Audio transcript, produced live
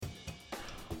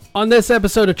On this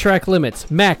episode of Track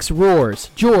Limits, Max roars,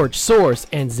 George soars,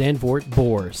 and Zandvoort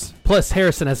bores. Plus,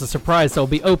 Harrison has a surprise that will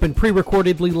be open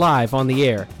pre-recordedly live on the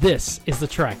air. This is the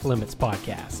Track Limits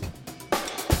Podcast.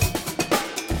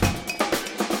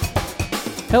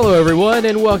 Hello, everyone,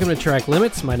 and welcome to Track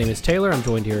Limits. My name is Taylor. I'm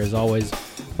joined here, as always,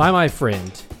 by my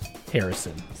friend,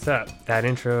 Harrison. What's up? That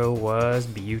intro was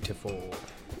beautiful.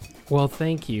 Well,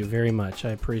 thank you very much.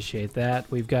 I appreciate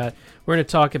that. We're going to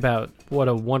talk about what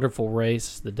a wonderful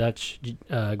race the Dutch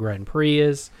Grand Prix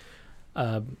is,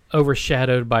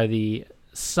 overshadowed by the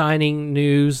signing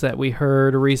news that we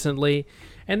heard recently.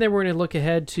 And then we're going to look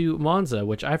ahead to Monza,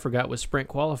 which I forgot was sprint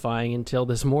qualifying until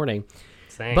this morning.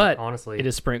 Same, but honestly. It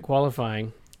is sprint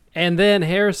qualifying. And then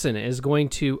Harrison is going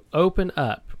to open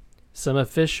up some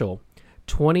official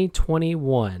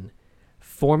 2021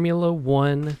 Formula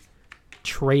One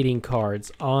trading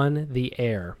cards on the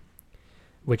air,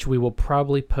 which we will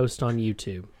probably post on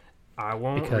YouTube. I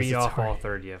won't read off all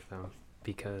 30 of them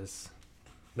because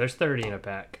there's 30 in a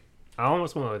pack. I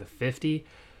almost went with a 50,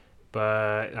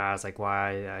 but I was like,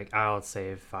 why? I'll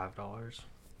save $5.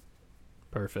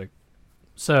 Perfect.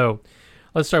 So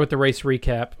let's start with the race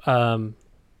recap.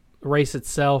 Race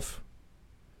itself,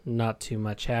 not too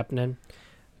much happening.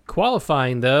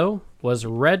 Qualifying, though, was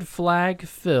red flag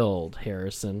filled,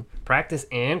 Harrison. Practice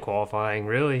and qualifying,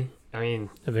 really. I mean,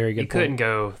 a very good you couldn't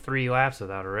go 3 laps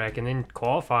without a wreck. And then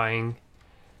qualifying,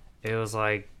 it was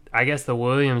like, I guess the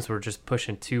Williams were just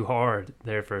pushing too hard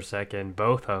there for a second,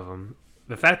 both of them.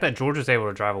 The fact that George was able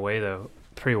to drive away, though,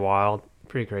 pretty wild,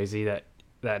 pretty crazy that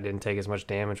didn't take as much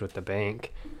damage with the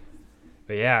bank.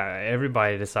 But yeah,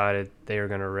 everybody decided they were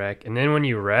going to wreck. And then when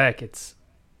you wreck, it's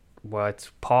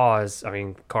pause. I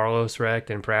mean, Carlos wrecked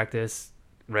in practice,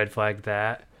 red flagged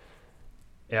that.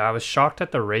 Yeah, I was shocked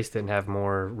that the race didn't have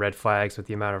more red flags with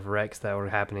the amount of wrecks that were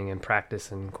happening in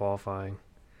practice and qualifying.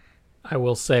 I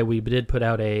will say we did put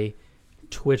out a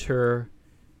Twitter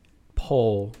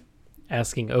poll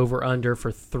asking over-under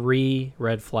for 3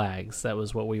 red flags. That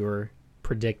was what we were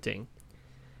predicting.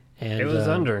 And it was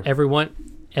under.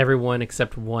 Everyone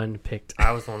except one picked.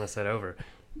 I was the one that said over.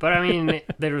 But, I mean,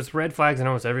 there was red flags in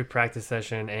almost every practice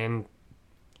session and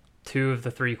 2 of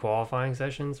the 3 qualifying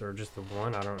sessions, or just the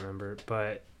 1, I don't remember.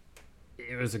 But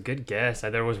it was a good guess.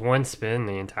 There was one spin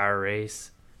the entire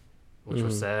race, which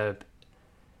was Seb,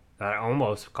 that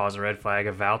almost caused a red flag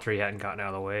if Valtteri hadn't gotten out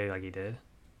of the way like he did.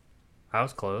 I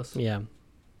was close. Yeah,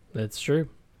 that's true.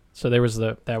 So there was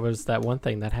that one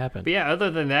thing that happened. But, yeah, other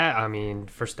than that, I mean,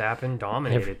 Verstappen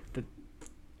dominated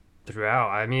throughout.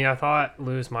 I mean, I thought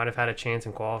Lewis might have had a chance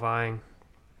in qualifying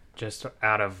just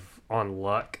on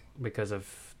luck because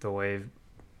of the way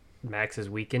Max's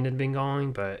weekend had been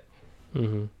going, but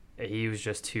he was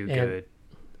just too good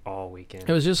all weekend.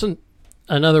 It was just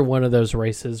another one of those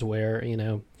races where,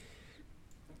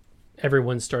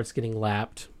 everyone starts getting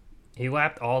lapped. He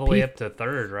lapped all the way up to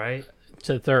third, right?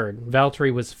 To third.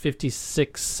 Valtteri was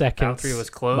 56 seconds Valtteri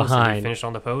was close behind. And he finished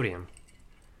on the podium.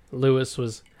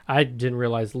 I didn't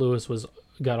realize Lewis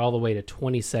got all the way to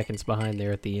 20 seconds behind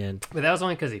there at the end. But that was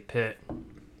only because he pit.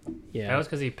 Yeah, that was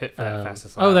because he pit for that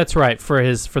fastest lap. Oh, that's right. For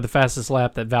the fastest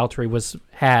lap that Valtteri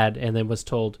had, and then was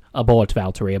told, abort,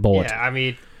 Valtteri, abort. Yeah, I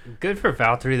mean, good for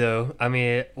Valtteri though. I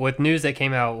mean, with news that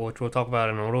came out, which we'll talk about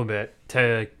in a little bit,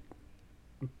 he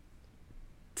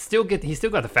still got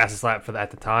the fastest lap for that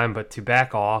at the time, but to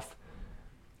back off.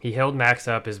 He held Max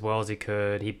up as well as he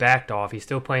could. He backed off. He's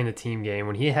still playing the team game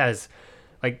when he has.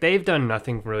 Like, they've done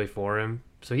nothing really for him,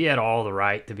 so he had all the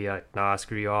right to be like, nah,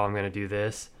 screw y'all, I'm going to do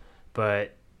this.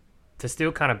 But to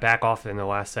still kind of back off in the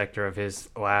last sector of his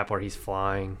lap where he's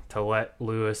flying, to let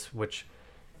Lewis, which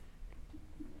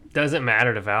doesn't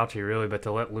matter to Valtteri really, but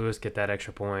to let Lewis get that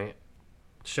extra point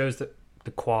shows the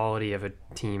quality of a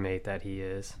teammate that he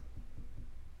is.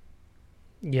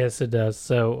 Yes, it does.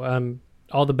 So,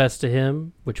 all the best to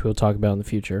him, which we'll talk about in the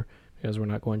future. Because we're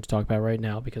not going to talk about right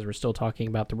now because we're still talking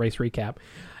about the race recap.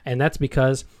 And that's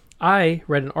because I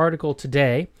read an article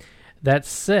today that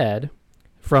said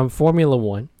from Formula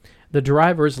One, the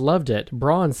drivers loved it.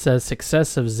 Braun says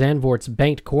success of Zandvoort's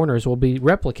banked corners will be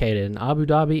replicated in Abu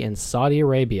Dhabi and Saudi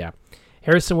Arabia.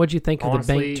 Harrison, what'd you think of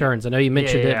the banked turns? I know you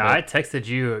mentioned it. Yeah, I texted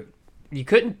you. You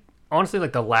couldn't, honestly,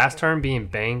 like the last turn being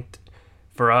banked,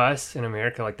 for us in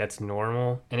America, like that's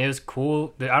normal, and it was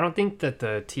cool. I don't think that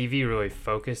the TV really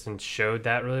focused and showed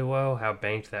that really well, how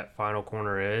banked that final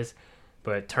corner is.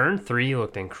 But turn 3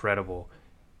 looked incredible.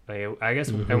 Like, I guess,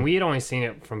 and we had only seen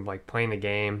it from like playing the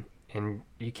game, and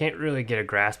you can't really get a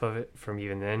grasp of it from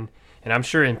even then. And I'm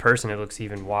sure in person it looks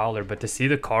even wilder. But to see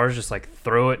the cars just like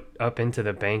throw it up into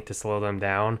the bank to slow them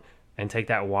down and take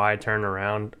that wide turn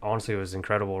around, honestly, it was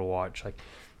incredible to watch. Like,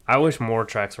 I wish more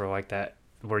tracks were like that,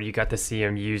 where you got to see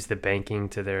them use the banking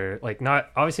to their like. Not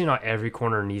obviously not every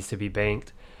corner needs to be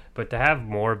banked, but to have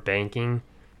more banking.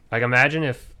 Like imagine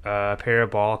if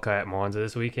Parabolica at Monza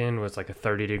this weekend was like a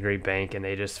 30-degree bank and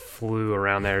they just flew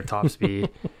around there top speed.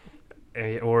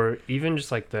 Or even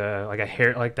just like a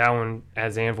hair like that one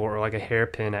at Zandvoort, or like a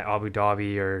hairpin at Abu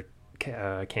Dhabi, or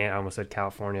I almost said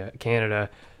California, Canada,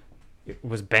 it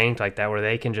was banked like that, where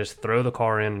they can just throw the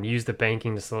car in and use the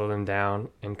banking to slow them down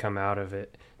and come out of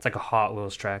it. It's like a Hot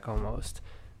Wheels track almost.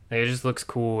 Like, it just looks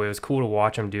cool. It was cool to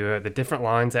watch them do it. The different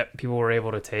lines that people were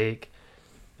able to take,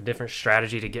 the different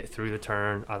strategy to get through the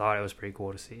turn. I thought it was pretty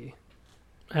cool to see.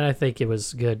 And I think it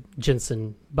was good.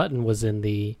 Jenson Button was in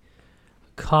the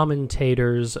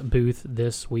commentators booth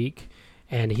this week,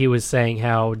 and he was saying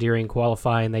how during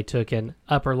qualifying they took an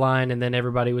upper line and then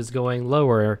everybody was going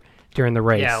lower during the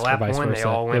race. Yeah, lap or vice one, versa. they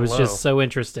all went It was low. just so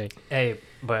interesting. Hey,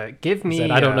 but give me...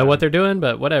 I don't know what they're doing,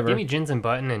 but whatever. Give me Jenson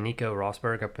Button and Nico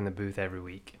Rosberg up in the booth every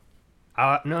week.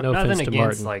 No nothing offense to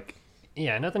against Martin.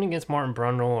 nothing against Martin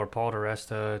Brundle or Paul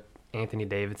DiResta, Anthony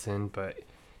Davidson, but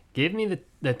give me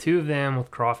the two of them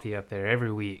with Crofty up there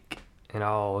every week, and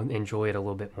I'll enjoy it a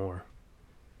little bit more.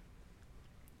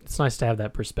 It's nice to have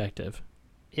that perspective.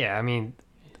 Yeah, I mean,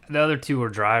 the other two were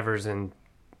drivers and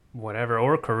whatever,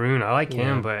 or Karun. I like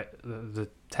him, but to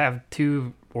have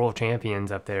two world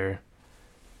champions up there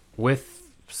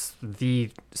with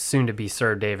the soon-to-be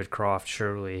Sir David Croft,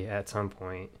 surely at some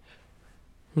point.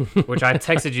 Which I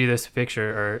texted you this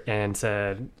picture and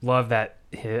said, love that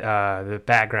the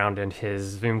background in his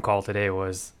Zoom call today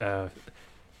was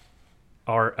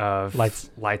art of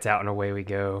lights out and away we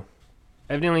go.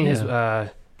 Evidently, his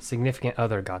significant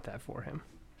other got that for him.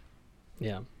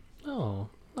 Yeah. Oh,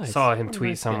 nice. Saw him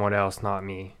tweet someone else, not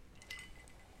me.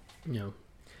 Yeah.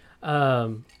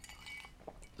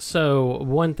 So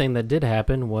one thing that did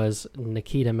happen was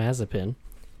Nikita Mazepin,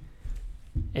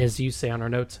 as you say on our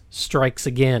notes, strikes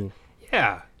again.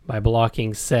 Yeah. By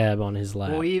blocking Seb on his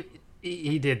lap. Well,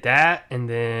 he did that, and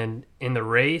then in the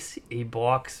race, he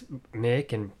blocks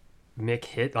Mick, and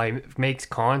Mick makes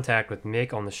contact with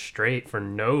Mick on the straight for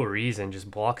no reason, just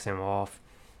blocks him off.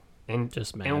 And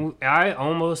just mad. And I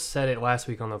almost said it last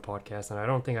week on the podcast, and I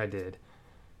don't think I did,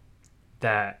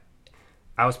 that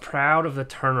I was proud of the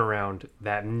turnaround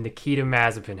that Nikita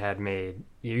Mazepin had made.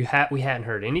 We hadn't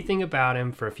heard anything about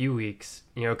him for a few weeks.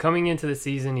 You know, coming into the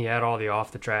season, he had all the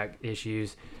off-the-track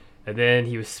issues, and then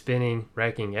he was spinning,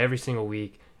 wrecking every single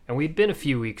week. And we'd been a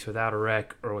few weeks without a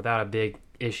wreck or without a big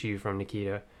issue from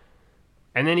Nikita.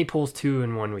 And then he pulls two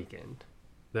in one weekend.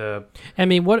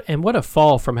 What a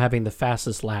fall from having the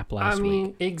fastest lap last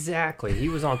week. Exactly. He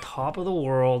was on top of the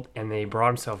world, and then he brought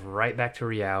himself right back to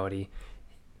reality.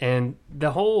 And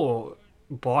the whole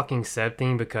blocking Seb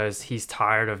thing, because he's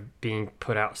tired of being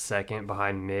put out second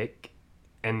behind Mick,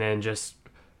 and then just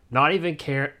not even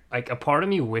care. Like, a part of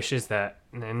me wishes that,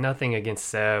 and nothing against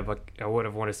Seb, like, I would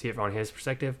have wanted to see it from his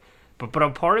perspective, but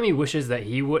a part of me wishes that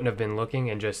he wouldn't have been looking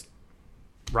and just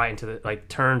right into the, like,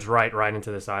 turns right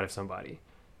into the side of somebody.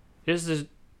 Just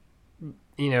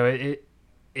you know,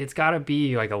 it's got to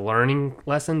be like a learning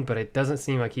lesson, but it doesn't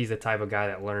seem like he's the type of guy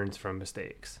that learns from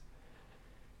mistakes.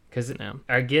 Because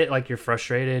I get, like, you're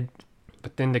frustrated,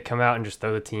 but then to come out and just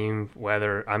throw the team,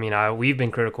 we've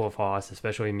been critical of Haas,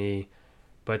 especially me,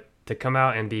 but to come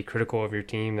out and be critical of your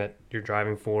team that you're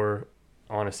driving for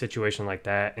on a situation like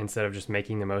that, instead of just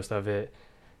making the most of it,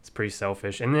 it's pretty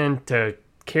selfish. And then to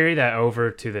carry that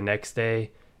over to the next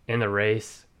day in the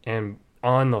race, and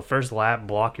on the first lap,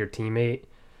 block your teammate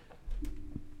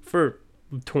for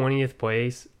 20th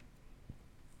place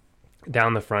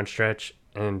down the front stretch,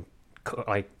 and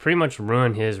like pretty much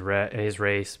ruin his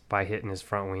race by hitting his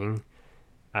front wing.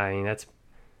 I mean, that's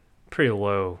pretty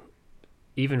low,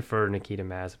 even for Nikita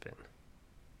Mazepin.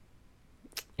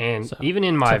 And even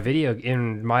in my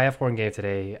in my F1 game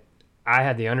today, I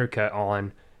had the undercut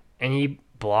on, and he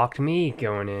blocked me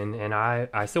going in, and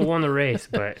I still won the race,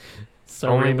 but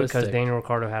only because Daniel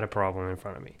Ricciardo had a problem in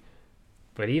front of me.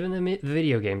 But even the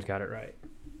video games got it right.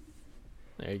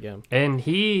 There you go. And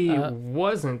he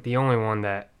wasn't the only one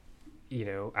that, you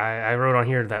know, I wrote on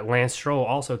here that Lance Stroll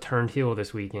also turned heel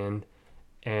this weekend,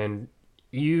 and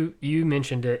you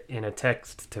mentioned it in a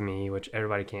text to me, which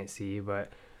everybody can't see,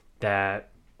 but that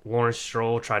Lawrence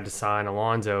Stroll tried to sign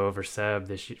Alonso over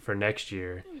Seb for next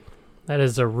year. That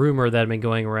is a rumor that had been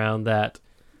going around, that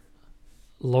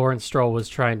Lawrence Stroll was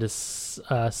trying to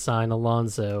sign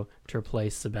Alonso to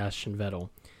replace Sebastian Vettel.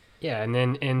 Yeah, and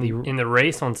then in the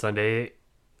race on Sunday,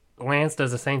 Lance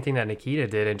does the same thing that Nikita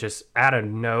did, and just out of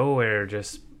nowhere,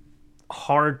 just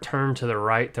hard turn to the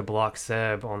right to block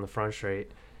Seb on the front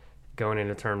straight going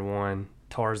into turn one.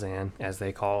 Tarzan, as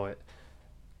they call it,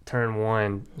 turn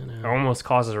one, I know. almost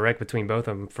causes a wreck between both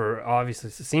of them for obviously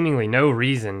seemingly no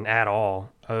reason at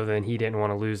all other than he didn't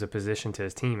want to lose a position to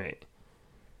his teammate.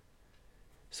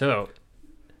 So,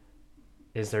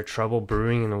 is there trouble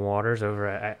brewing in the waters over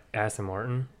at Aston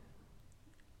Martin?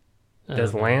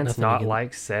 Does Lance Nothing not against-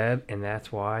 like Seb, and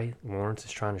that's why Lawrence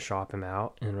is trying to shop him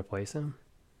out and replace him?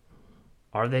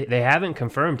 Are they? They haven't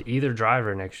confirmed either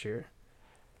driver next year.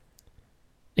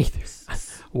 either?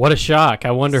 What a shock!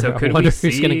 I wonder. So I could wonder we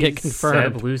who's going to see get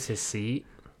confirmed. Seb lose his seat?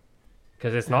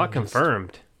 Because it's Yeah, not just-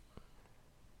 confirmed.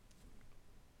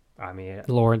 I mean,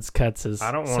 Lawrence cuts his.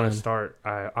 I don't want to son. start.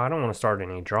 I don't want to start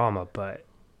any drama, but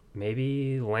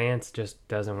maybe Lance just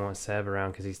doesn't want Seb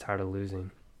around because he's tired of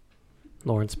losing.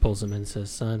 Lawrence pulls him in and says,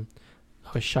 "Son,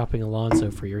 I was shopping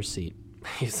Alonso for your seat.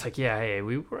 He's like, yeah, hey,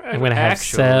 we were. I'm going to have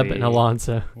Seb and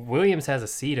Alonso. Williams has a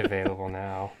seat available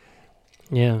now.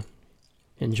 Yeah,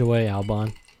 enjoy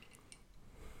Albon.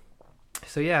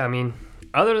 So yeah, I mean,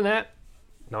 other than that,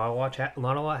 not a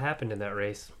lot happened in that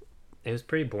race. It was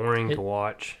pretty boring to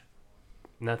watch.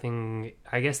 Nothing.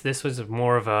 I guess this was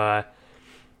more of a,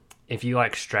 if you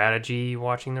like strategy,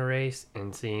 watching the race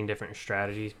and seeing different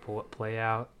strategies play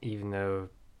out. Even though,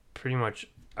 pretty much,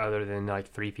 other than like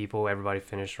 3 people, everybody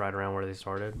finished right around where they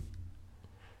started.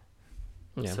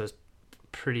 Yeah, So it's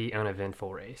pretty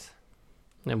uneventful race.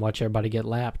 and watch everybody get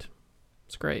lapped.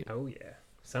 It's great. Oh yeah,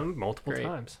 some multiple Great.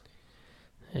 times.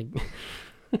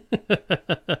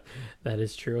 That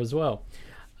is true as well.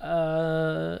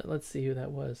 Let's see who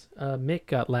that was. Mick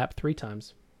got lapped 3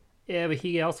 times. Yeah, but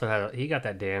he also he got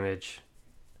that damage.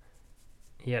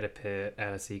 He had a pit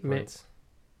out of sequence.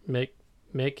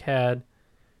 Mick had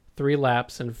 3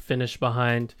 laps and finished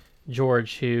behind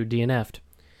George, who DNF'd.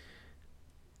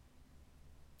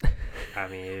 I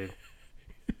mean,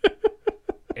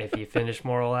 if you finish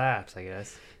more laps, I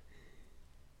guess.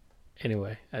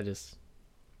 Anyway,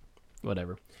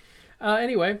 whatever.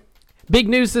 Anyway, big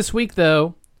news this week,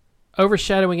 though,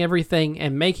 overshadowing everything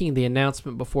and making the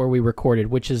announcement before we recorded,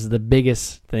 which is the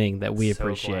biggest thing that we So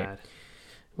appreciate, glad.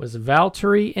 was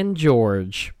Valtteri and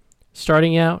George.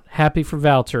 Starting out, happy for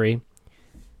Valtteri,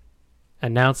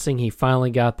 announcing he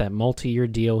finally got that multi-year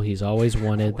deal he's always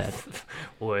wanted,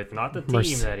 With not the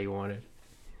team that he wanted.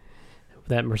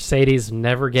 that Mercedes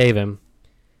never gave him.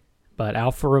 But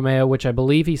Alfa Romeo, which I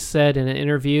believe he said in an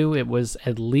interview, it was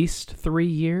at least 3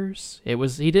 years.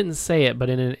 He didn't say it, but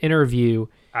in an interview,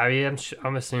 I mean,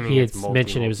 I'm assuming he had it's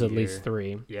mentioned it was at multi-year. least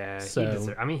 3. Yeah,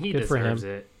 So, he good for him. deserves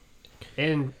it.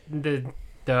 And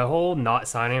the whole not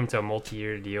signing him to a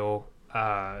multi-year deal,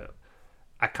 I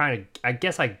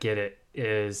guess I get it.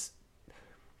 Is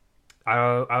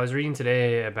I was reading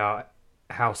today about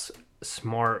how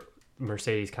smart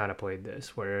Mercedes kind of played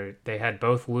this, where they had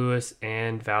both Lewis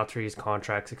and Valtteri's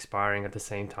contracts expiring at the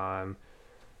same time.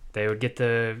 They would get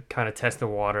to kind of test the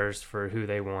waters for who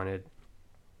they wanted.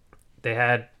 They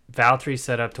had Valtteri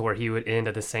set up to where he would end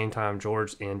at the same time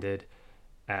George ended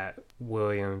at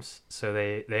Williams. So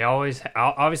they always,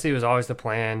 obviously it was always the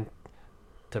plan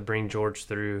to bring George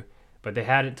through, but they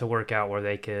had it to work out where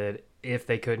they could, if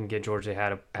they couldn't get George, they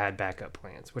had backup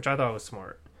plans, which I thought was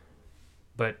smart.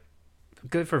 But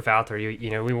good for Valtteri.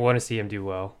 You know, we want to see him do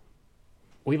well.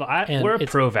 We're a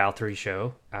pro Valtteri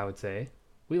show, I would say.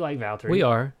 We like Valtteri.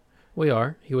 We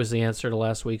are. He was the answer to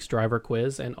last week's driver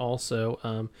quiz, and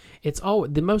also, it's all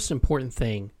the most important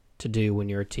thing to do when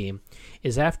you're a team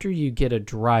is after you get a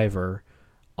driver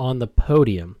on the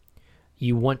podium,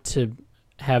 you want to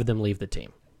have them leave the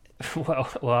team. well,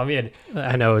 I mean,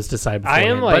 I know it's decided I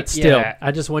am beforehand, like, but still, yeah,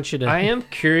 I just want you to. I am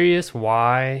curious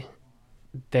why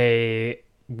they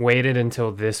waited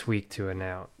until this week to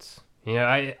announce. You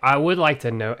know, I would like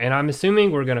to know, and I'm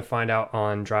assuming we're going to find out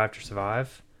on Drive to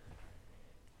Survive.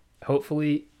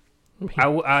 Hopefully,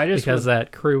 I just because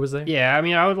that crew was there. Yeah, I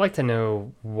mean, I would like to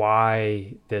know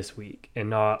why this week and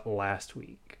not last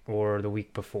week or the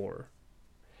week before,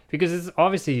 because it's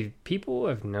obviously people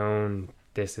have known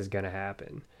this is going to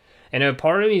happen, and a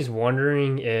part of me is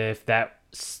wondering if that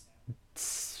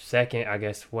second, I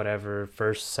guess, whatever,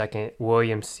 first, second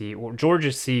Williams seat, or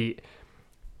George's seat,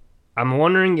 I'm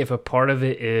wondering if a part of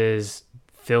it is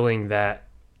filling that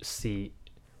seat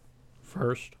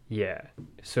First. Yeah.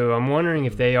 So I'm wondering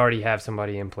if they already have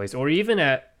somebody in place, or even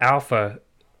at Alpha,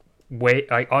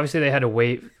 obviously they had to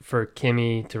wait for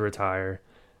Kimi to retire,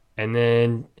 and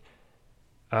then,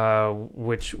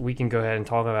 which we can go ahead and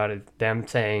talk about it, them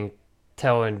telling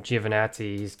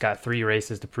Giovinazzi he's got 3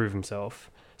 races to prove himself.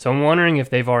 So I'm wondering if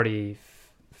they've already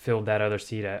filled that other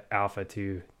seat at Alpha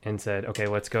too and said, okay,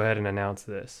 let's go ahead and announce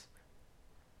this.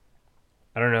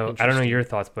 I don't know your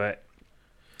thoughts, but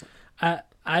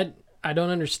I don't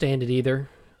understand it either.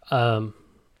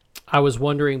 I was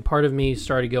wondering, part of me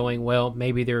started going, well,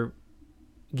 maybe they're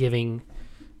giving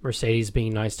Mercedes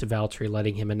being nice to Valtteri,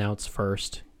 letting him announce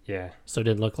first. Yeah. So it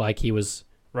didn't look like he was,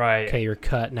 Right. okay, you're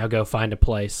cut, now go find a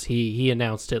place. He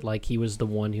announced it like he was the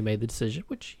one who made the decision,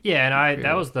 which Yeah, and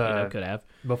that was the could have.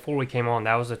 before we came on,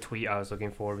 that was a tweet I was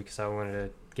looking for because I wanted to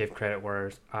give credit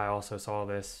where I also saw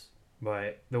this.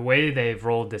 But the way they've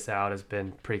rolled this out has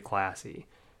been pretty classy,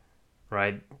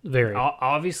 right? Very.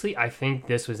 Obviously, I think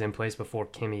this was in place before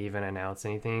Kimi even announced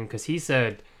anything because he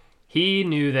said he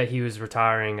knew that he was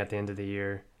retiring at the end of the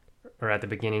year or at the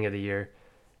beginning of the year.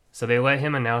 So they let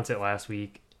him announce it last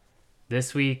week.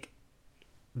 This week,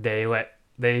 they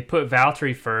put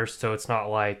Valtteri first, so it's not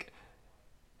like,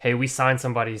 hey, we signed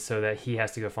somebody so that he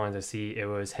has to go find a seat. It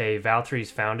was, hey,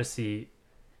 Valtteri's found a seat.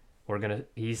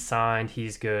 He's signed,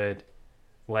 he's good.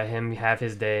 Let him have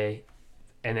his day.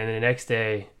 And then the next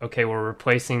day, okay, we're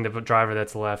replacing the driver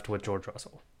that's left with George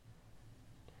Russell.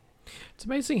 It's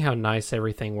amazing how nice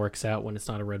everything works out when it's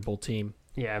not a Red Bull team.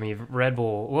 Yeah, I mean, Red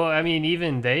Bull, well, I mean,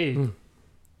 even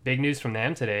big news from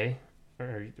them today.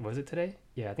 Or was it today?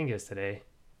 Yeah, I think it was today.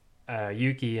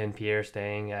 Yuki and Pierre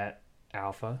staying at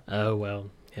Alpha. Oh, well,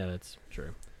 yeah, that's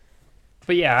true.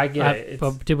 But yeah, I get it.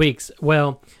 But 2 weeks.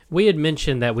 Well, we had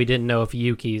mentioned that we didn't know if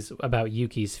Yuki's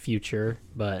future,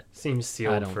 but Seems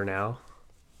sealed for now.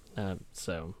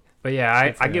 so. But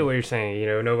yeah, I get what you're saying.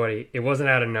 You know, it wasn't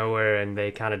out of nowhere, and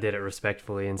they kind of did it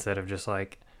respectfully instead of just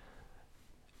like,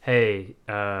 hey,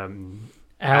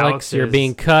 Alex, you're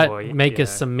being cut. Make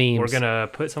us some memes. We're gonna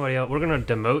put somebody else. We're gonna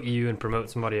demote you and promote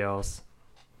somebody else.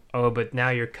 Oh, but now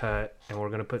you're cut, and we're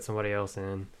gonna put somebody else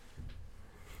in.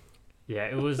 Yeah,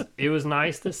 it was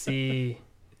nice to see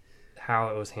how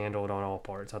it was handled on all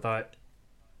parts.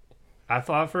 I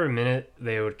thought for a minute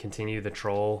they would continue the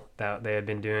troll that they had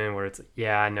been doing, where it's,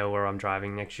 yeah, I know where I'm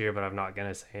driving next year, but I'm not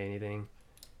gonna say anything.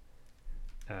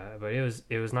 But it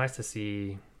was nice to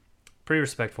see, pretty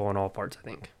respectful on all parts, I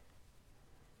think.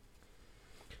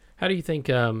 How do you think?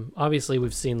 Obviously,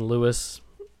 we've seen Lewis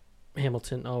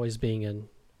Hamilton always being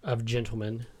a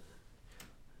gentleman.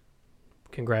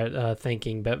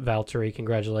 Thanking Valtteri,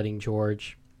 congratulating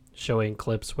George, showing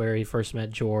clips where he first met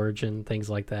George and things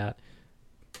like that.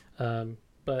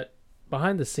 But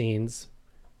behind the scenes,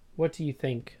 what do you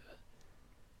think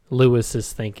Lewis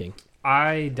is thinking?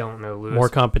 I don't know Lewis. More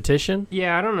competition?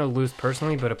 Yeah, I don't know Lewis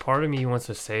personally, but a part of me wants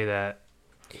to say that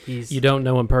You don't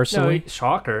know him personally? No,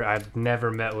 shocker. I've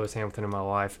never met Lewis Hamilton in my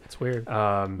life. It's weird.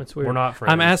 It's weird. We're not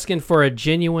friends. I'm asking for a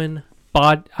genuine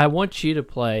I want you to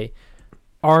play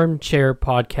armchair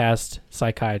podcast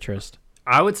psychiatrist.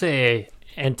 I would say,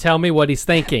 and tell me what he's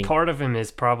thinking. Part of him is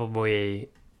probably,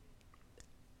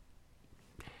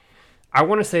 I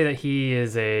want to say that he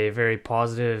is a very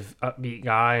positive, upbeat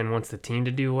guy and wants the team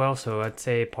to do well. So I'd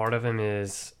say part of him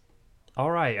is,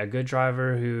 all right, a good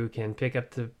driver who can pick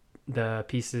up the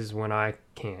pieces when I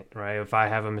can't, right? If I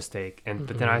have a mistake.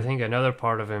 But then I think another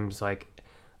part of him is like,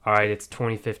 all right, it's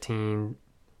 2015,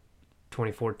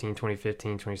 2014,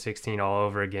 2015, 2016 all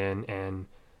over again, and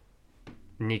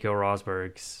Nico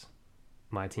Rosberg's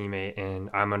my teammate, and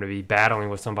I'm going to be battling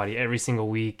with somebody every single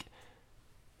week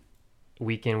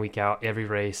in, week out, every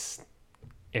race.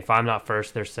 If I'm not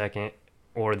first, they're second,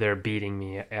 or they're beating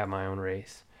me at my own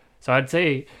race. So I'd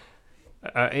say,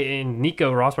 and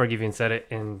Nico Rosberg even said it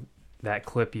in that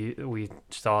clip we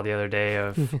saw the other day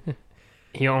of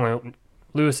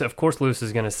Lewis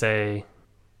is going to say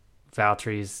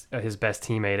Valtteri's his best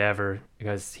teammate ever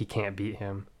because he can't beat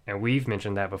him. And we've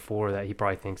mentioned that before, that he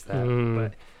probably thinks that.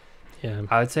 But yeah,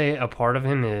 I would say a part of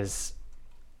him is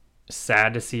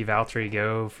sad to see Valtteri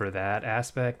go for that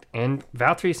aspect. And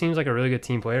Valtteri seems like a really good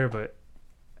team player, but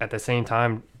at the same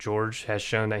time, George has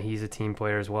shown that he's a team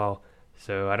player as well.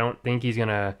 So I don't think he's going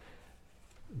to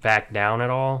back down at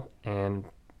all.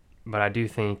 But I do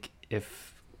think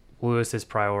if Lewis is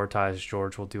prioritized,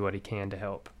 George will do what he can to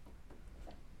help.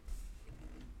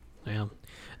 Yeah.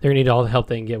 They're going to need all the help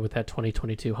they can get with that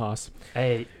 2022 Haas.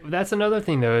 Hey, that's another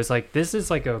thing, though, is like this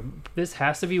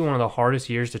has to be one of the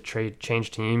hardest years to change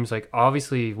teams. Like,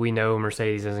 obviously, we know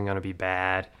Mercedes isn't going to be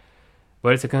bad,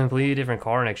 but it's a completely different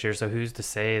car next year. So who's to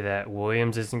say that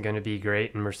Williams isn't going to be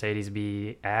great and Mercedes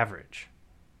be average?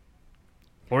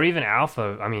 Or even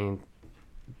Alpha. I mean,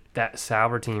 that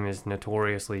Sauber team is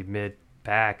notoriously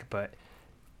mid-pack, but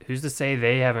who's to say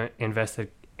they haven't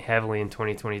invested heavily in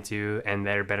 2022 and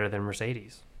they're better than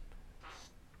Mercedes?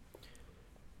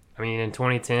 I mean, in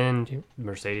 2010,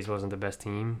 Mercedes wasn't the best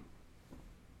team.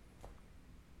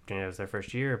 It was their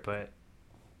first year, but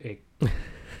they've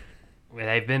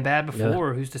been bad before.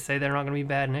 Yeah. Who's to say they're not going to be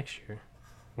bad next year?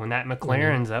 When that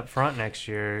McLaren's up front next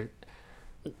year,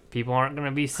 people aren't going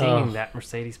to be singing that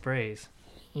Mercedes praise.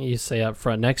 You say up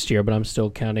front next year, but I'm still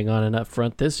counting on an up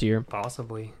front this year.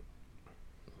 Possibly.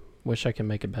 Wish I could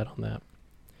make a bet on that.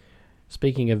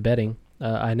 Speaking of betting,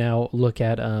 I now look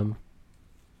at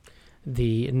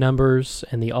the numbers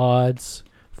and the odds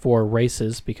for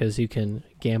races because you can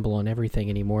gamble on everything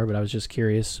anymore. But I was just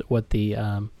curious what the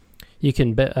you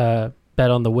can bet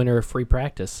on the winner of free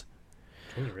practice.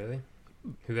 Can you really?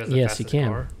 Who has the Yes, you fastest can.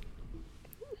 car?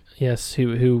 Yes,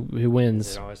 who Is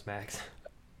wins? it always Max?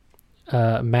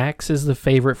 Max is the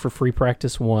favorite for free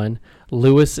practice 1.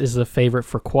 Lewis is the favorite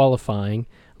for qualifying.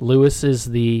 Lewis is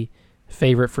the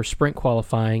favorite for sprint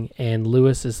qualifying, and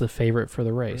Lewis is the favorite for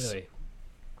the race. Really?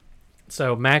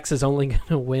 So Max is only going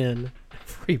to win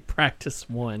free practice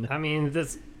 1, I mean,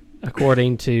 that's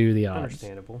according to the odds.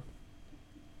 understandable.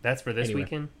 That's for this Anyway,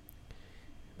 weekend?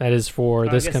 That is for Oh,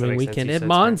 I this guess that coming makes sense. weekend You at said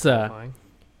sprint Monza.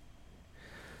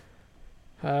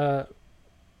 qualifying.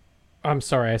 I'm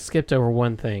sorry, I skipped over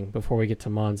one thing before we get to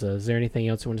Monza. Is there anything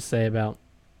else you want to say about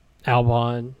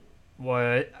Albon?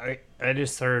 What I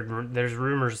just heard, there's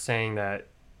rumors saying that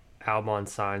Albon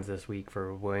signs this week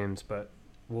for Williams, but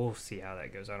we'll see how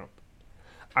that goes. I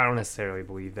don't necessarily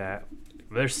believe that.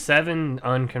 There's 7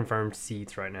 unconfirmed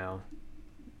seats right now,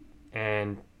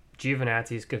 and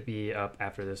Giovinazzi's could be up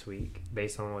after this week,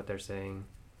 based on what they're saying.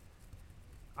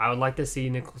 I would like to see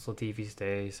Nicholas Latifi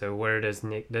stay. So where does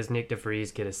Nick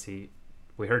DeVries get a seat?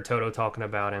 We heard Toto talking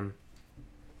about him.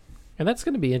 And that's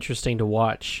going to be interesting to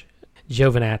watch.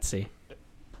 Giovinazzi.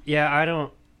 Yeah, I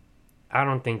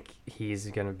don't think he's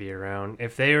gonna be around.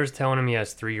 If they were telling him he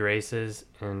has 3 races,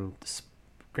 and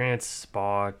granted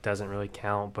Spa doesn't really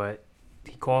count, but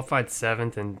he qualified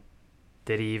 7th, and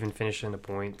did he even finish in the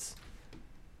points?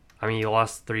 I mean, he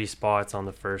lost 3 spots on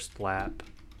the first lap,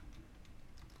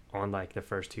 on like the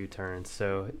first 2 turns.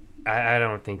 So I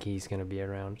don't think he's gonna be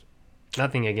around.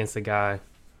 Nothing against the guy.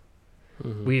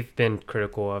 Mm-hmm. We've been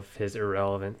critical of his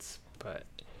irrelevance, but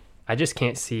I just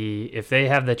can't see if they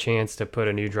have the chance to put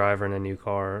a new driver in a new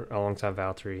car alongside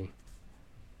Valtteri.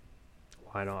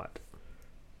 Why not?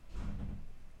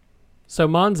 So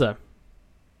Monza,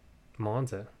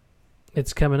 Monza.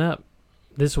 it's coming up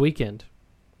this weekend.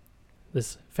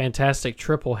 This fantastic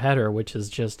triple header, which is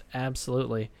just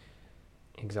absolutely...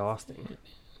 Exhausting.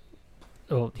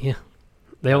 Oh, yeah.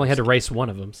 They only had to race one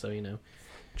of them, so, you know.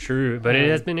 True, but it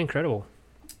has been incredible.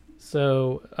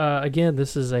 So, again,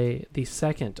 this is the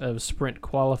second of sprint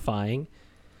qualifying.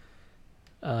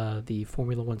 The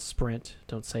Formula One sprint,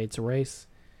 don't say it's a race.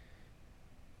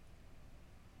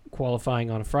 Qualifying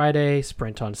on Friday,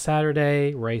 sprint on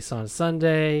Saturday, race on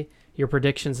Sunday. Your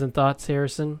predictions and thoughts,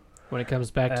 Harrison, when it comes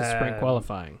back to sprint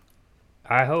qualifying?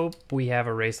 I hope we have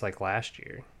a race like last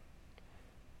year,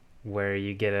 where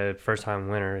you get a first-time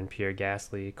winner in Pierre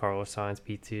Gasly, Carlos Sainz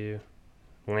P2,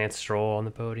 Lance Stroll on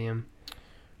the podium.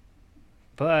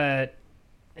 But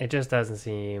it just doesn't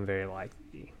seem very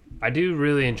likely. I do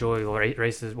really enjoy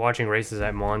watching races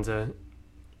at Monza.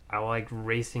 I like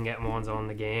racing at Monza on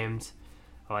the games.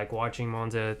 I like watching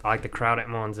Monza. I like the crowd at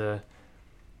Monza,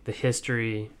 the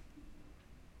history.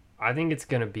 I think it's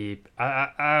going to be...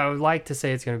 I would like to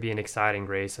say it's going to be an exciting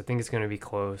race. I think it's going to be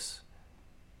close.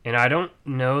 And I don't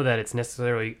know that it's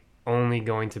necessarily only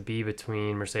going to be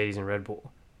between Mercedes and Red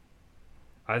Bull.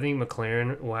 I think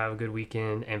McLaren will have a good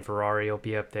weekend, and Ferrari will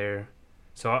be up there.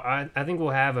 So I think we'll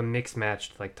have a mixed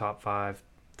match, like top 5,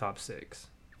 top 6.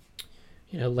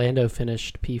 You know, Lando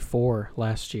finished P4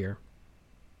 last year.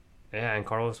 Yeah, and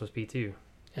Carlos was P2.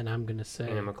 And I'm going to say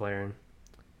And a McLaren.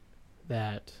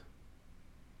 that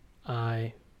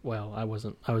I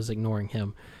was ignoring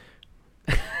him.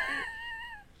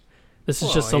 This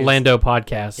is just a Lando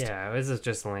podcast. Yeah, this is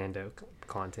just Lando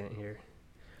content here.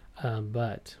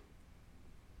 But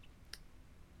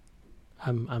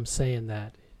I'm saying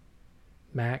that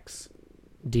Max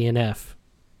DNF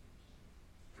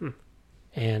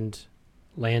and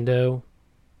Lando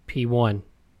P1.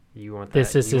 You want that?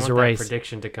 This is you his want that race.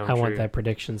 prediction to come I true. want that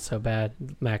prediction so bad.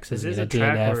 Max This is is going a to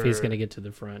track DNF. He's where- going to get to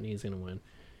the front. He's going to win.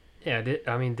 Yeah,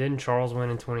 didn't Charles win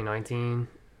in 2019,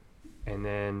 and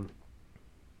then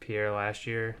Pierre last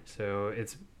year? So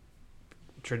it's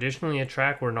traditionally a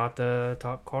track where not the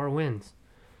top car wins.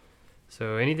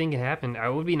 So anything can happen.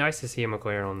 It would be nice to see a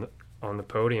McLaren on the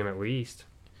podium at least,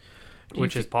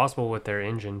 which is possible with their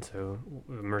engine. So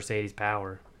Mercedes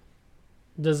power.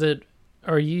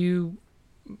 Are you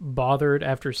bothered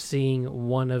after seeing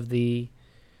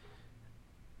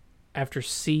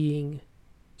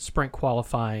sprint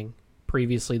qualifying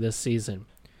previously this season?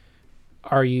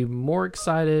 Are you more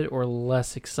excited or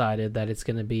less excited that it's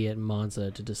going to be at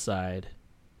Monza to decide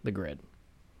the grid?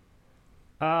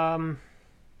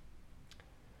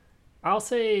 I'll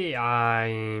say I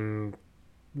don't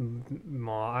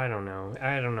know.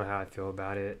 I don't know how I feel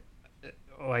about it.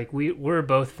 Like we're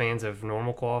both fans of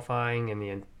normal qualifying and the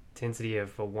intensity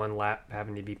of a one lap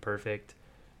having to be perfect.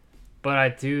 But I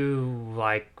do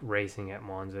like racing at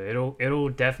Monza. It'll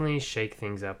definitely shake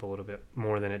things up a little bit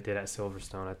more than it did at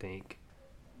Silverstone, I think.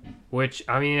 Which,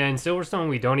 I mean, in Silverstone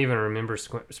we don't even remember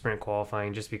sprint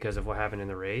qualifying just because of what happened in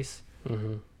the race.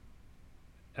 Mm-hmm.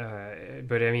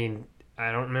 But I mean,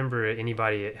 I don't remember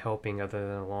anybody helping other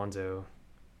than Alonso,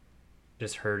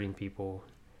 just hurting people.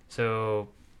 So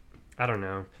I don't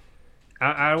know.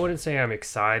 I wouldn't say I'm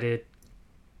excited.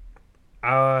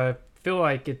 I feel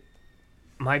like it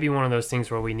might be one of those things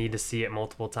where we need to see it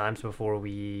multiple times before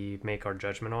we make our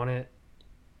judgment on it.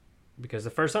 Because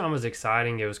the first time was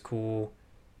exciting, it was cool,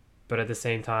 but at the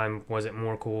same time, was it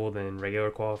more cool than regular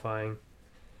qualifying?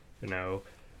 No.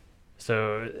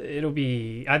 So it'll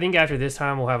be. I think after this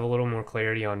time, we'll have a little more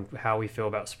clarity on how we feel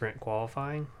about sprint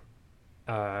qualifying.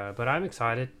 But I'm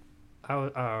excited.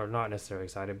 Or not necessarily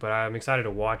excited, but I'm excited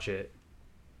to watch it.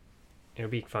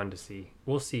 It'll be fun to see.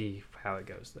 We'll see how it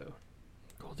goes, though.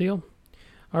 Cool deal.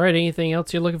 All right, anything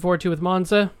else you're looking forward to with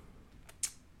Monza?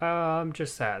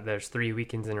 Just that there's 3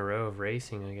 weekends in a row of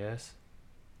racing, I guess.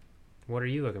 What are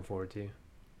you looking forward to?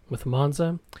 With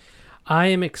Monza, I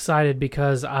am excited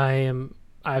because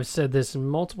I've said this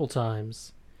multiple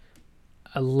times.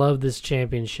 I love this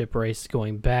championship race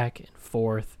going back and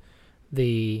forth.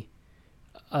 The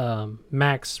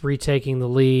Max retaking the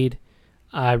lead.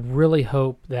 I really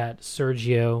hope that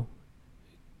Sergio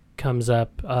comes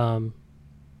up.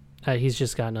 He's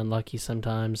just gotten unlucky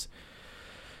sometimes.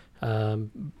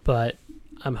 But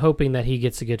I'm hoping that he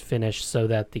gets a good finish so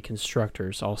that the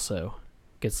constructors also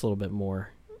gets a little bit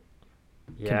more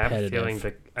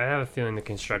competitive. I have a feeling the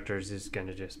constructors is going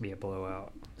to just be a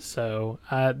blowout. So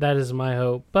that is my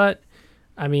hope. But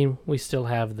I mean, we still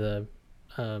have the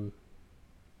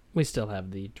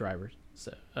drivers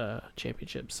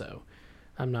championship. So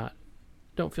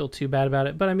don't feel too bad about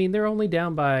it. But I mean, they're only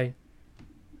down by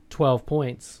 12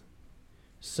 points.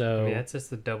 So I mean, that's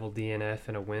just a double DNF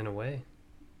and a win away,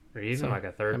 or even like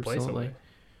a third place away.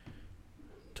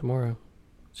 Tomorrow,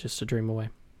 it's just a dream away.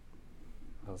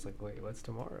 I was like, wait, what's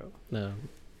tomorrow? No,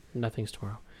 nothing's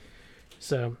tomorrow.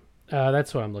 So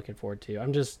that's what I'm looking forward to.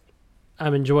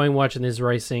 I'm enjoying watching this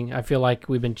racing. I feel like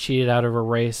we've been cheated out of a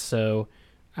race, so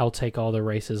I'll take all the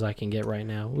races I can get right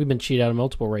now. We've been cheated out of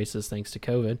multiple races thanks to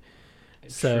COVID.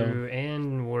 True,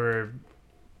 and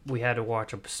we had to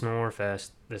watch a snore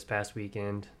fest this past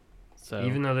weekend. So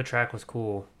even though the track was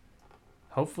cool,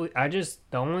 hopefully, the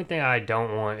only thing I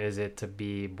don't want is it to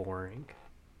be boring.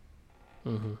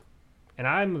 Mm-hmm. And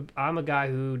I'm a guy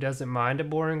who doesn't mind a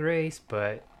boring race,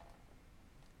 but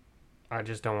I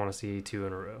just don't want to see 2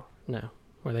 in a row. No,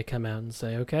 where they come out and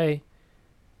say, okay,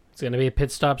 it's going to be a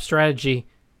pit stop strategy.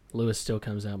 Lewis still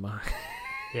comes out behind.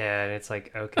 Yeah, and it's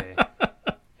like, okay.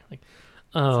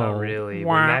 Oh, it's not really.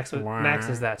 Max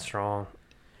is that strong.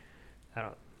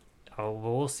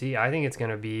 We'll see. I think it's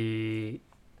gonna be.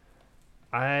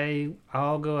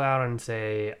 I'll go out and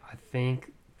say I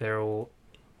think there will.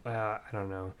 I don't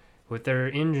know, with their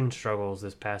engine struggles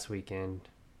this past weekend.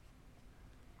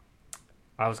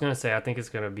 I was gonna say I think it's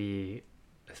gonna be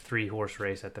a 3-horse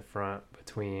race at the front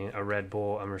between a Red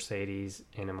Bull, a Mercedes,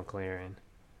 and a McLaren.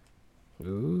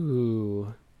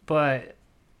 Ooh. But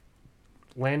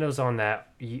Lando's on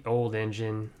that old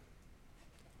engine,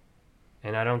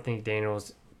 and I don't think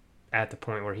Daniel's at the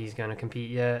point where he's going to compete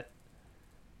yet.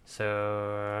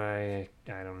 So,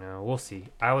 I don't know. We'll see.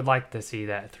 I would like to see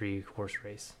that 3-horse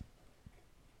race.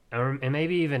 And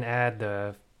maybe even add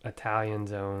the Italian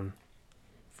zone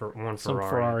for one Some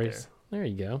Ferrari. Ferraris. There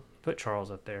you go. Put Charles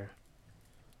up there.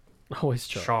 Always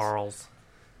Charles.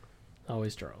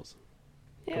 Always Charles.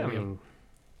 Yeah, I mean,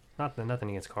 nothing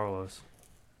against Carlos.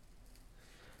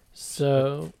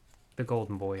 So, the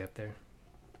golden boy up there.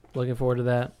 Looking forward to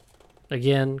that.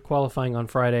 Again, qualifying on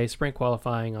Friday, sprint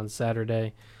qualifying on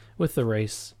Saturday, with the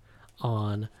race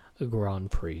on Grand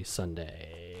Prix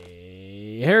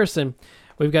Sunday. Harrison,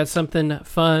 we've got something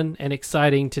fun and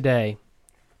exciting today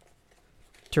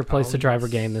to replace the driver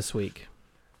game this week.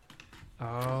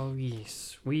 Oh,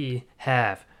 yes. We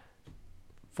have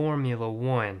Formula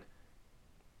One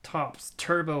Topps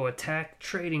Turbo Attack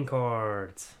trading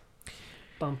cards.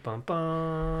 Bum, bum,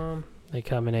 bum. They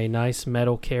come in a nice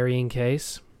metal carrying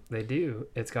case. They do.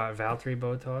 It's got Valtteri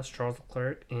Bottas, Charles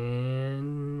Leclerc,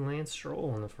 and Lance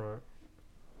Stroll on the front.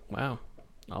 Wow.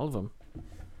 All of them.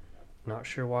 Not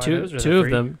sure why two those are the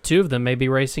three. Two of them may be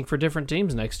racing for different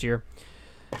teams next year.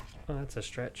 Oh, that's a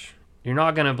stretch. You're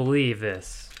not going to believe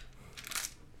this.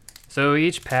 So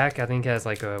each pack, I think, has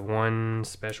like a one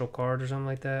special card or something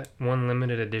like that. One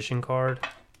limited edition card.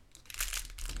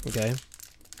 Okay.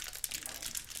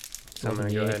 So I'm going Loving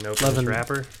to go the- ahead and open loving- this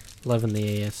wrapper. Loving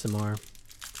the ASMR.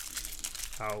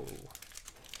 Oh.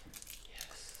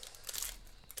 Yes.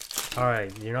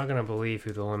 Alright, you're not going to believe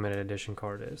who the limited edition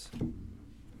card is.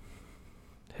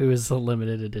 Who is the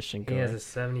limited edition He has card? a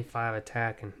 75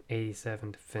 attack and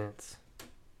 87 defense.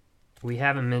 We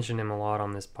haven't mentioned him a lot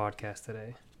on this podcast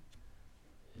today.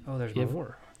 Oh, there's Give-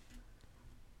 more.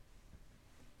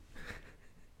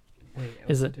 Wait, Is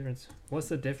what's the it- difference? What's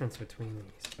the difference between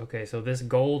these? Okay, so this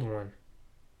gold one,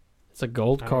 It's a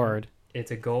gold I don't card.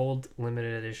 it's a gold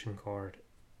limited edition card.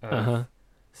 Uh-huh.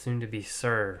 Soon to be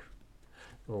Sir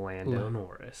Lando L-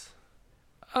 Norris.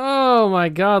 Oh my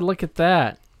god, look at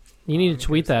that. You need Let to me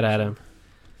tweet go that through at some- him.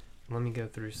 Let me go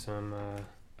through some.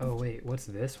 Oh wait, what's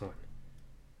this one?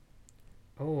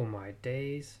 Oh my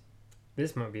days!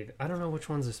 This might be. I don't know which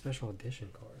one's a special edition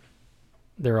card.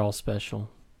 They're all special.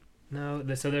 No,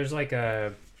 so there's like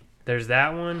there's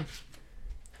that one,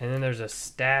 and then there's a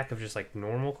stack of just like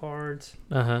normal cards.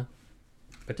 Uh-huh.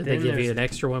 But Did then they give you there's- an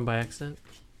extra one by accident?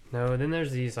 No, then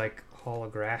there's these like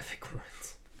holographic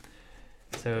ones.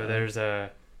 So there's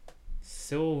a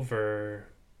silver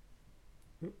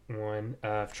one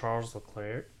of Charles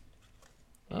Leclerc.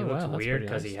 He Oh, looks wow, that's weird pretty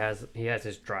because nice. he has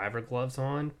his driver gloves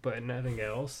on, but nothing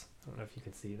else. I don't know if you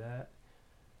can see that.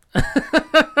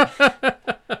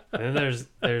 And then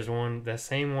there's one, the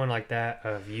same one like that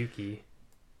of Yuki.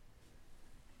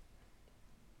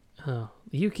 Oh,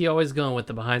 Yuki always going with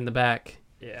the behind the back.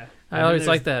 Yeah. I always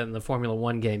like that in the Formula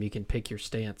One game. You can pick your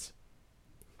stance.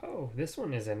 Oh, this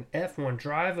one is an F1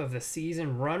 Drive of the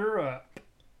Season runner-up.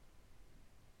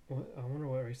 What? I wonder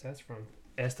what race that's from.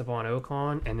 Esteban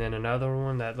Ocon, and then another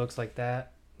one that looks like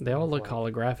that. They all look Wow.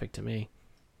 holographic to me.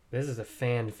 This is a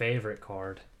fan favorite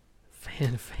card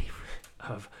Fan favorite.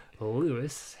 of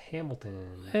Lewis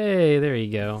Hamilton. Hey, there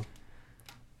you go.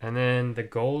 And then the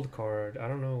gold card, I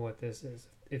don't know what this is.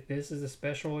 If this is a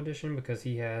special edition because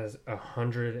he has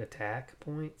 100 attack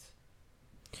points.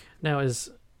 Now, is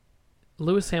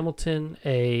Lewis Hamilton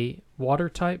a water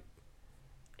type?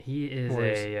 He is Or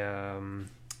is-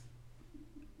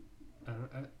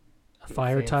 A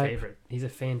fire fan type? favorite. He's a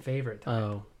fan favorite type.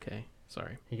 Oh, okay.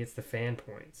 Sorry. He gets the fan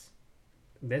points.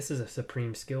 This is a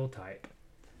supreme skill type.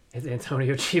 It's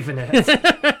Antonio Giovinazzi.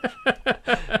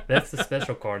 That's the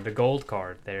special card, the gold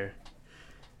card there.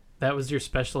 That was your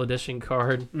special edition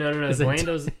card. No. Is it-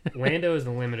 Lando is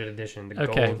the limited edition, the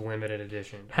Okay. gold limited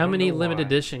edition. I How don't many know limited why.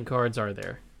 edition cards are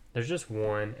there? There's just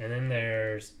one, and then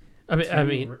there's. I Two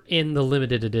mean, r- in the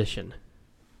limited edition.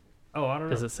 Oh, I don't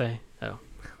know. Does it say? Oh,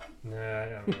 No, I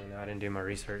don't really know. I didn't do my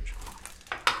research.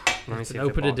 Let me it's see an if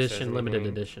the open box says edition, limited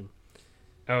anything. edition.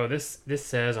 Oh, this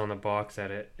says on the box that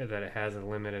it has a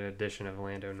limited edition of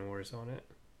Lando Norris on it.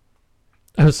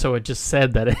 Oh, so it just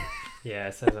said that it. Yeah,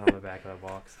 it says it on the back of the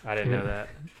box. I didn't know that.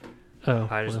 Oh,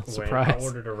 I just well, I surprise.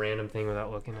 ordered a random thing without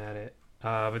looking at it.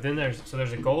 But then there's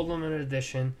a gold limited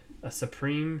edition, a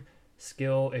supreme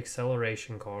skill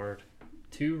acceleration card,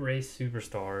 2 race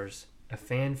superstars, a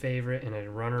fan favorite, and a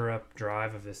runner-up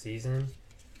drive of the season.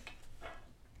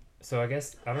 So I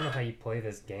guess I don't know how you play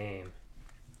this game.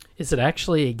 Is it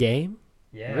actually a game?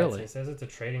 Yeah, Really? it says it's a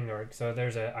trading card. So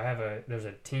there's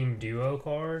a team duo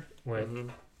card with Mm-hmm.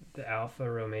 the Alfa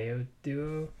Romeo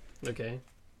duo. Okay.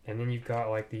 And then you've got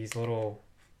like these little.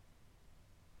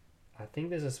 I think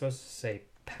this is supposed to say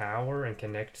power and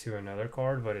connect to another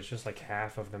card, but it's just like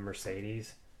half of the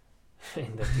Mercedes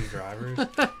and the 2 drivers.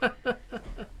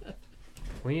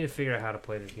 We need to figure out how to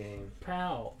play this game.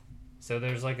 Pow. So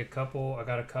there's like I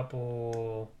got a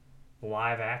couple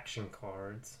live action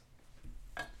cards.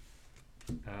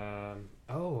 A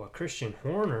Christian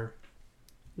Horner.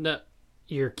 No,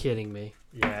 you're kidding me.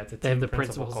 Yeah, it's a They have team the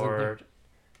principal principals in there? card.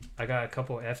 I got a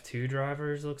couple F2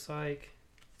 drivers, looks like.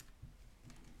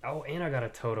 Oh, and I got a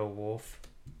Toto Wolff.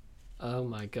 Oh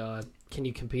my god. Can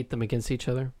you compete them against each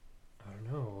other? I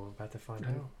don't know. We're about to find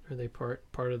out. Are they part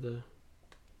of the?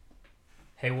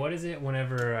 Hey, what is it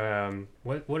whenever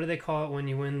what do they call it when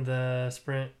you win the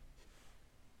sprint?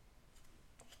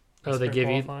 Oh, they give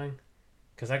you.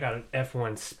 Because I got an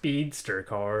F1 Speedster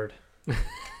card.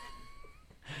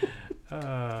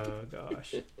 Oh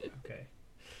gosh. Okay.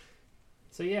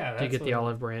 So yeah, Do you that's get the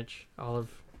olive branch? Olive.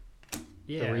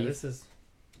 Yeah, wreath? this is.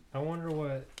 I wonder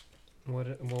what.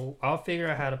 Well, I'll figure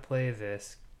out how to play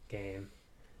this game,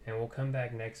 and we'll come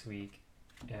back next week,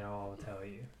 and I'll tell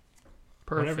you.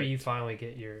 Perfect. Whenever you finally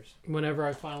get yours. Whenever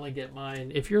I finally get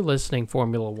mine. If you're listening,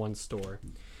 Formula One store,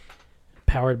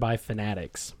 powered by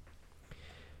Fanatics,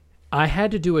 I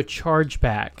had to do a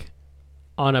chargeback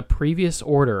on a previous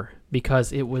order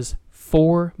because it was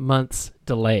 4 months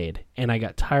delayed, and I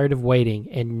got tired of waiting,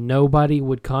 and nobody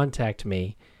would contact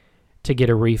me to get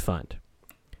a refund.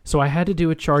 So I had to do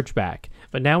a chargeback.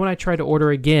 But now when I try to order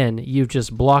again, you've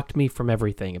just blocked me from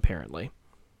everything, apparently.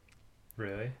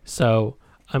 Really? So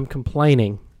I'm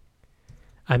complaining.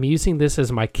 I'm using this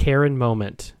as my Karen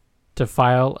moment to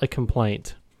file a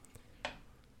complaint.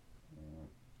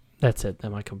 That's it.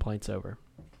 Then my complaint's over.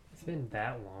 It's been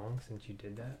that long since you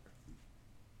did that?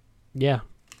 Yeah.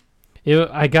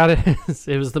 I got it.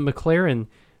 It was the McLaren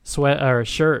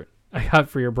shirt I got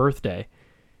for your birthday.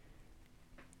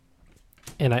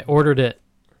 And I ordered it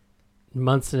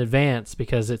months in advance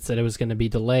because it said it was going to be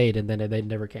delayed, and then they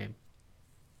never came.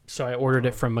 So I ordered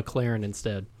it from McLaren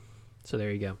instead. So there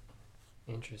you go.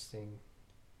 Interesting.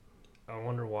 I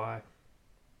wonder why.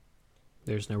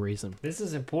 There's no reason. This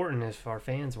is important if our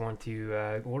fans want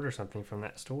to order something from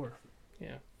that store.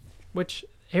 Yeah. Which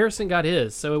Harrison got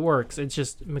his, so it works. It's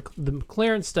just the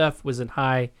McLaren stuff was in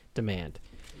high demand.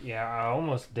 Yeah, I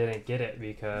almost didn't get it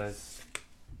because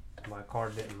my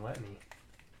card didn't let me.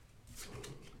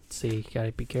 See, you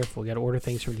gotta be careful. You gotta order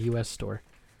things from the U.S. store.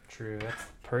 True. That's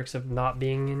perks of not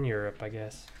being in Europe, I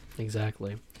guess.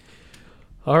 Exactly.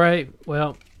 All right.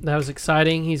 Well, that was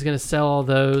exciting. He's gonna sell all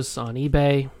those on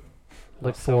eBay.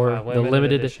 Look for the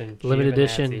limited edition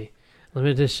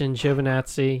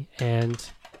Giovinazzi and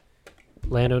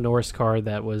Lando Norris card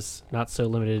that was not so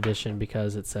limited edition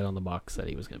because it said on the box that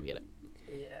he was going to get it.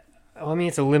 Yeah. Well, I mean,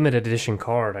 it's a limited edition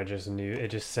card. I just knew it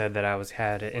just said that I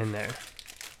had it in there.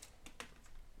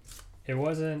 It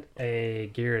wasn't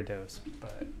a Gyarados,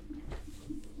 but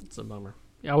it's a bummer.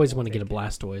 I always want to get a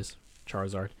Blastoise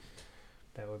Charizard.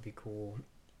 That would be cool.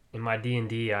 In my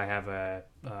D&D, I have a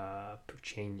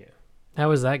Puchenia.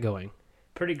 How is that going?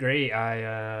 Pretty great.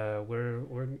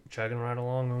 We're chugging right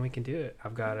along when we can do it.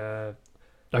 I've got a.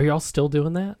 Are y'all still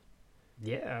doing that?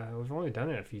 Yeah, we've only done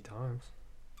it a few times.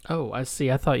 Oh, I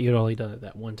see. I thought you'd only done it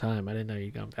that one time. I didn't know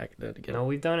you'd gone back to that again. No,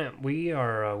 we've done it. We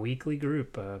are a weekly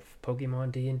group of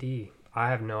Pokemon D&D. I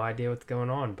have no idea what's going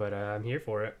on, but I'm here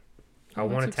for it. I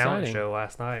won a talent show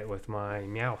last night with my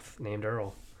Meowth named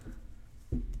Earl.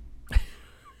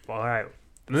 All right,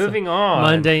 moving on.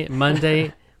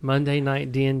 Monday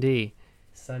night D&D.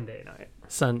 Sunday night.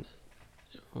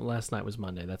 Last night was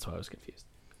Monday. That's why I was confused.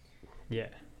 Yeah.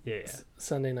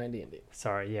 Sunday night D&D.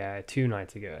 Sorry, yeah, 2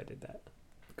 nights ago I did that.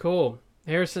 Cool.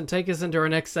 Harrison, take us into our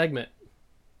next segment.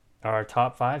 Our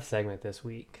top 5 segment this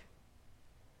week.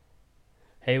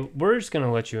 Hey, we're just going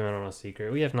to let you in on a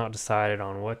secret. We have not decided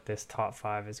on what this top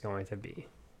 5 is going to be.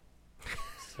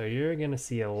 So you're going to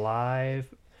see a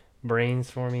live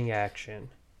brainstorming action.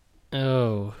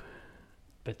 Oh.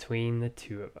 Between the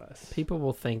two of us. People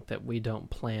will think that we don't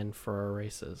plan for our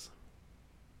races.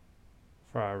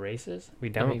 For our races? We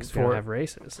don't, because we don't have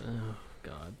races. Oh,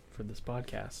 God. For this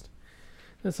podcast.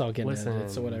 Let's all get into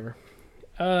it, so whatever.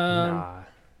 Nah.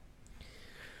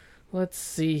 Let's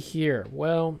see here.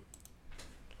 Well,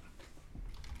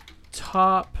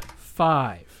 top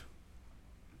 5.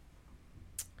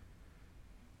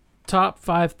 Top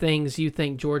 5 things you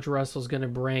think George Russell's going to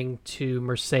bring to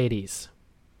Mercedes.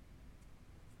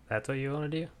 That's what you want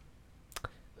to do?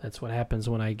 That's what happens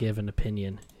when I give an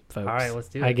opinion, folks. All right, let's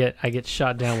do it. I get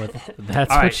shot down with,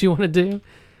 that's what right. You want to do?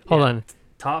 Hold on.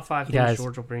 Top 5 things guys,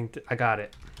 George will bring to... I got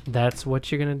it. That's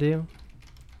what you're going to do?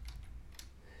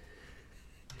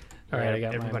 All right, I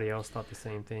got everybody else thought the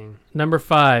same thing. Number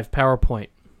 5, PowerPoint.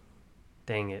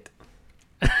 Dang it.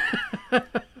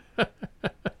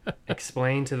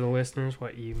 Explain to the listeners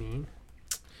what you mean.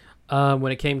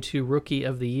 When it came to Rookie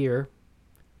of the Year,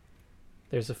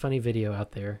 there's a funny video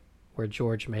out there where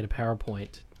George made a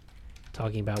PowerPoint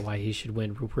talking about why he should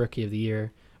win Rookie of the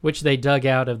Year, which they dug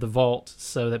out of the vault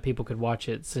so that people could watch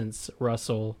it since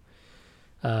George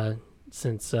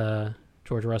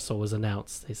Russell was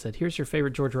announced. They said, here's your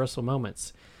favorite George Russell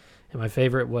moments. And my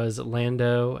favorite was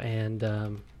Lando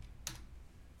and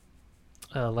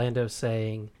Lando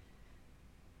saying,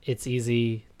 it's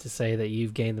easy to say that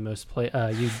you've gained the most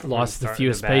you've lost the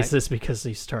fewest paces because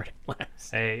you started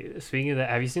last. Hey, speaking of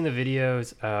that, have you seen the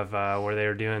videos of where they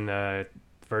were doing the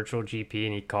virtual GP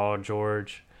and he called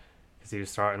George because he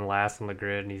was starting last on the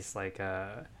grid and he's like,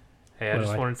 hey, I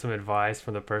just wanted some advice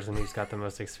from the person who's got the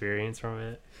most experience from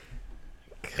it.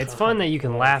 God, it's fun that you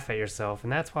can laugh at yourself,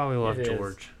 and that's why we love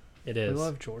George. It is. We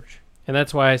love George. And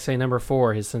that's why I say number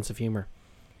 4, his sense of humor.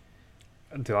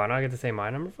 Do I not get to say my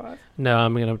number 5? No,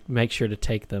 I'm going to make sure to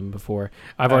take them before.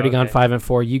 I've already gone 5 and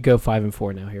 4. You go 5 and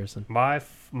 4 now, Harrison. My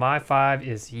 5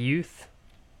 is Youth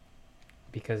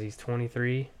because he's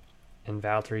 23 and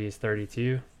Valtteri is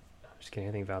 32. Just kidding.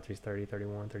 I think Valtteri's 30,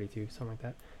 31, 32, something like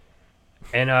that.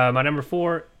 And my number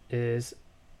 4 is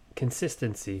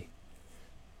consistency.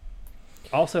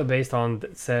 Also based on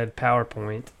said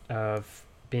PowerPoint of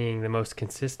being the most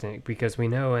consistent, because we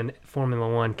know in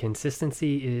Formula One,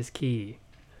 consistency is key.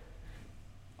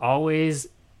 Always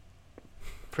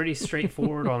pretty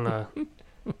straightforward on the...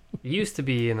 Used to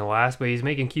be in the last, but he's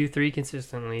making Q3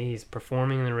 consistently. He's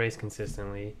performing in the race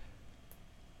consistently.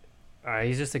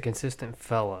 He's just a consistent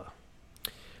fella.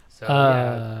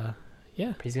 So,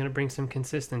 yeah. He's going to bring some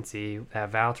consistency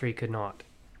that Valtteri could not.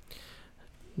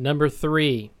 Number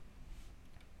 3,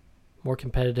 more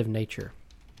competitive nature.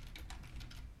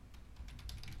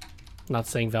 Not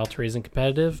saying Valtteri isn't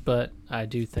competitive, but I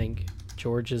do think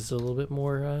George is a little bit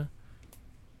more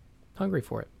hungry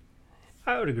for it.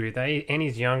 I would agree with that. And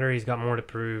he's younger. He's got more to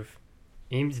prove.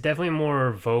 He's definitely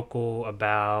more vocal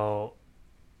about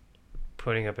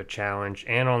putting up a challenge.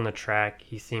 And on the track,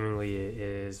 he seemingly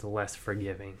is less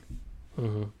forgiving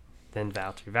than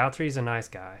Valtteri. Valtteri's a nice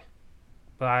guy.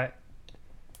 But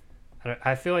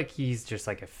I feel like he's just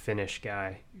like a Finnish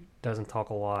guy. Doesn't talk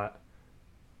a lot.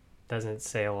 Doesn't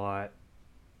say a lot.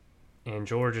 And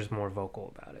George is more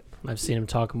vocal about it. I've seen him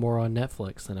talk more on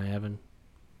Netflix than I haven't.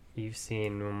 You've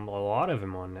seen a lot of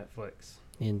him on Netflix.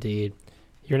 Indeed.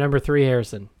 Your number 3,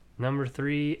 Harrison. Number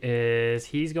 3 is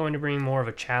he's going to bring more of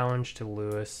a challenge to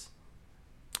Lewis.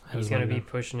 He's going to be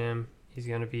pushing him. He's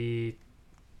going to be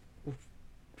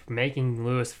making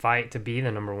Lewis fight to be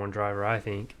the number 1 driver, I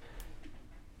think.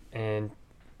 And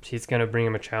he's going to bring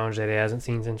him a challenge that he hasn't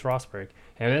seen since Rosberg.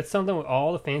 And that's something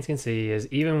all the fans can see is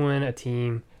even when a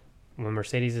team, when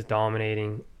Mercedes is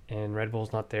dominating and Red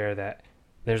Bull's not there, that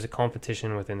there's a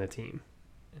competition within the team.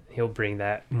 He'll bring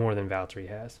that more than Valtteri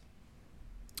has.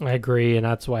 I agree, and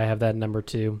that's why I have that number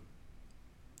 2.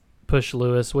 Push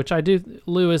Lewis, which I do.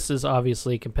 Lewis is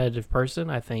obviously a competitive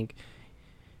person. I think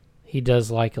he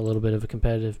does like a little bit of a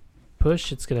competitive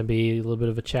push. It's going to be a little bit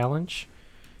of a challenge,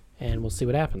 and we'll see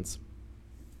what happens.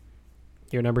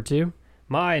 Your number 2?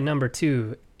 My number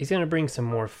 2, he's going to bring some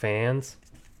more fans.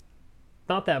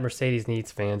 Not that Mercedes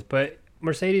needs fans, but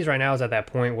Mercedes right now is at that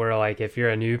point where, like, if you're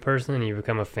a new person and you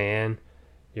become a fan,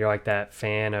 you're like that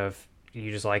fan of you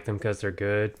just like them because they're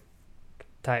good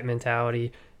type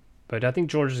mentality. But I think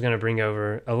George is going to bring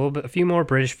over a few more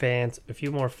British fans, a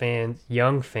few more fans,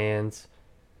 young fans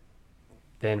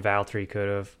than Valtteri could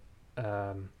have.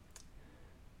 I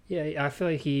feel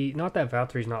like not that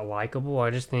Valtteri's not likable, I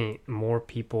just think more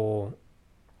people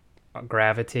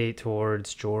gravitate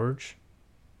towards George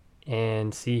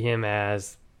and see him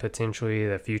as potentially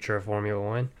the future of Formula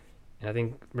One. And I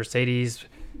think Mercedes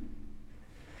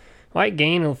might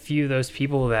gain a few of those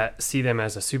people that see them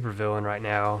as a supervillain right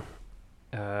now,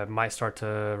 might start to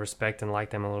respect and like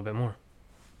them a little bit more.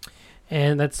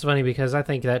 And that's funny because I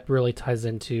think that really ties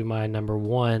into my number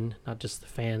 1, not just the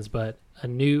fans, but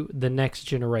the next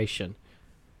generation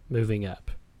moving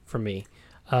up for me.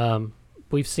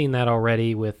 We've seen that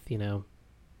already with,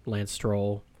 Lance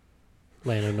Stroll,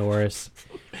 Lando Norris,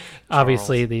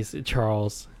 obviously these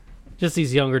Charles, just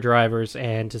these younger drivers,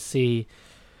 and to see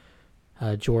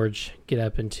George get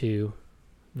up into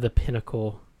the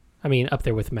pinnacle. I mean, up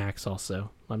there with Max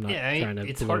also. I'm not trying to.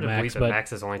 It's hard to believe that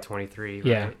Max is only 23. Right?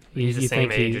 Yeah, he's the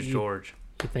same age as George.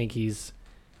 You think he's,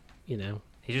 he's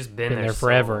just been there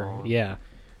forever. So long. Yeah.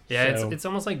 It's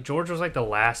almost like George was like the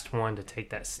last one to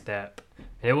take that step.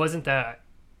 And it wasn't that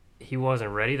he wasn't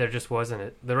ready. There just wasn't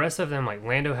it. The rest of them, like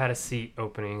Lando had a seat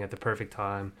opening at the perfect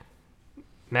time.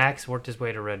 Max worked his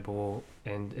way to Red Bull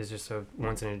and is just a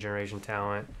once-in-a-generation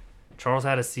talent. Charles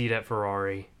had a seat at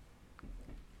Ferrari.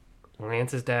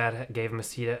 Lance's dad gave him a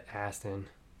seat at Aston.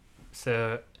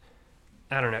 So,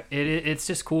 I don't know. It's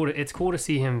just cool. It's cool to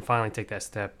see him finally take that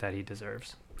step that he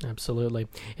deserves. Absolutely.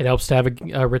 It helps to have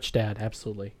a rich dad.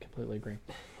 Absolutely. Completely agree.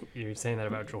 You're saying that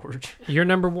about George? You're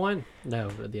number 1? No,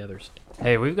 the others.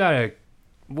 Hey, we've got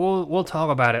we'll talk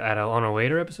about it on a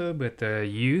later episode, but the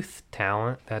youth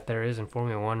talent that there is in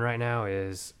Formula One right now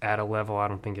is at a level I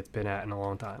don't think it's been at in a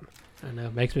long time. I know.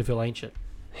 It makes me feel ancient.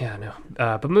 Yeah, I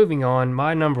know. But moving on,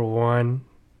 my number 1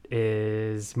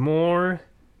 is more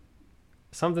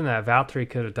something that Valtteri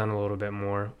could have done a little bit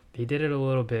more. He did it a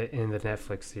little bit in the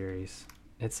Netflix series.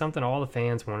 It's something all the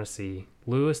fans want to see.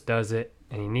 Lewis does it,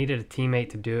 and he needed a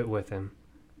teammate to do it with him.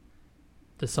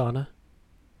 Desana?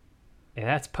 And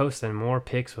that's posting more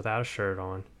pics without a shirt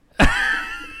on.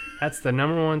 That's the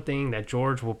number 1 thing that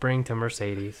George will bring to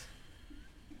Mercedes.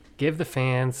 Give the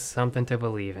fans something to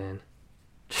believe in.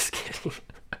 Just kidding.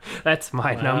 That's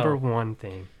my number 1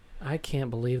 thing. I can't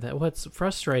believe that. What's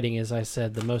frustrating is I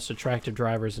said the most attractive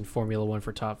drivers in Formula One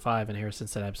for top 5, and Harrison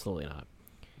said absolutely not.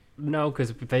 No,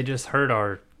 because they just heard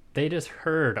our. They just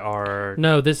heard our.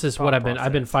 No, this is what Thought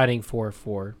I've been process. fighting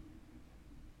for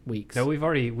weeks. No,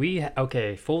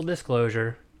 okay. Full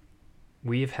disclosure,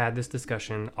 we've had this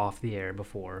discussion off the air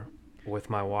before with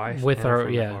my wife. with and a our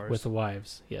friend of ours, with the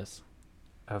wives. Yes.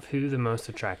 of who the most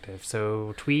attractive.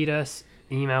 So tweet us,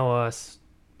 email us,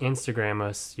 Instagram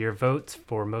us your votes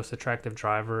for most attractive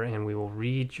driver, and we will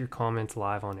read your comments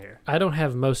live on air. I don't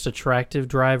have most attractive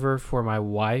driver for my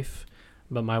wife,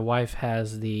 but my wife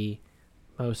has the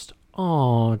most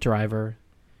driver,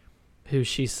 who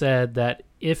she said that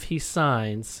if he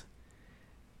signs,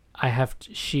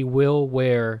 she will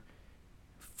wear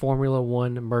Formula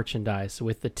One merchandise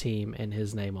with the team and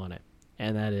his name on it,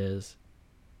 and that is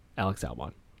Alex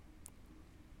Albon.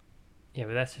 Yeah,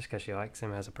 but that's just because she likes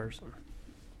him as a person.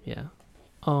 Yeah.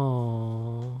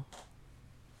 Oh.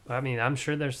 I mean, I'm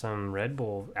sure there's some Red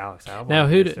Bull Alex Albon. Now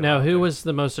still out who there. was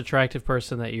the most attractive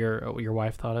person that your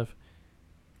wife thought of?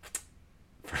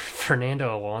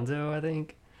 Fernando Alonso? I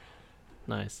think.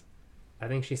 Nice. I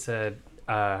think she said,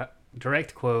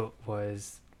 direct quote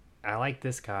was, I like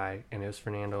this guy, and it was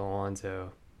Fernando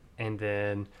Alonso. And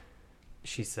then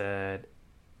she said,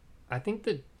 I think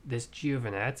that this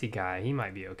Giovinazzi guy, he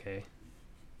might be okay.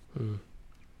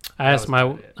 I That was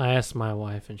about it. asked my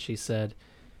wife, and she said,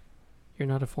 "You're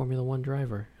not a Formula One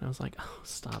driver." And I was like, "Oh,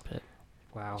 stop it."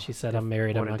 Wow. She said, "I'm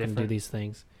married. I'm what a not going to do different- these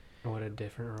things." What a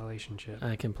different relationship.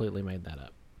 I completely made that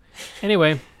up.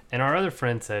 Anyway, And our other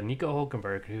friend said Nico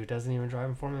Hulkenberg, who doesn't even drive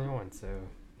in Formula One, so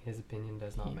his opinion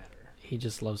does not matter. he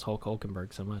just loves Hulk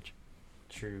Hulkenberg so much.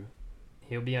 True.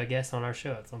 He'll be a guest on our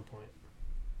show at some point.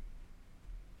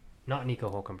 Not Nico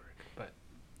Hulkenberg, but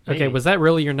Okay, maybe. was that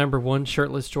really your number one,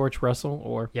 shirtless George Russell,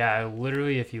 or Yeah,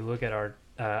 literally, if you look at our,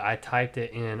 I typed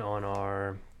it in on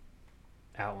our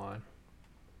outline.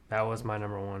 That was my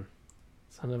number one.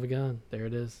 son of a gun? There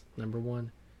it is, number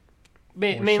one. Or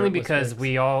Mainly shirtless because pics.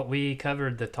 we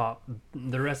covered the top.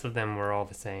 The rest of them were all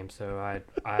the same, so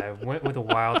I went with a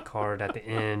wild card at the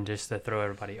end just to throw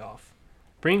everybody off,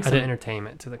 bring some didn't-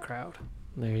 entertainment to the crowd.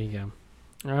 There you go.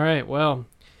 All right, well,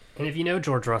 And if you know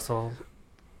George Russell,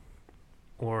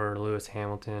 or Lewis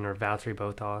Hamilton, or Valtteri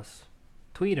Bottas,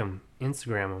 tweet them,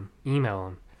 Instagram them, email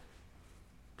them.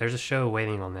 There's a show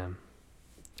waiting on them.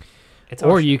 It's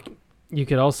or our you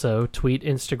could also tweet,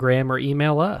 Instagram, or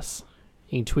email us.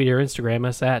 You can tweet or Instagram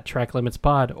us at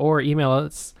TrackLimitsPod, or email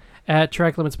us at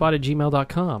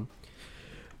TrackLimitsPod@gmail.com.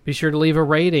 Be sure to leave a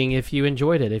rating if you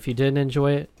enjoyed it. If you didn't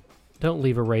enjoy it, don't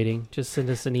leave a rating. Just send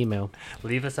us an email,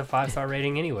 Leave us a 5-star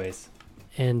rating, anyways.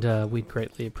 and we'd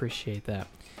greatly appreciate that.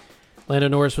 Lando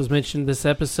Norris was mentioned in this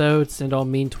episode. Send all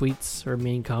mean tweets or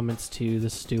mean comments to the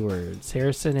stewards.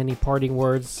 Harrison, any parting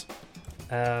words?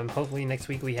 Hopefully next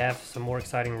week we have some more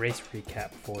exciting race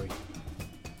recap for you.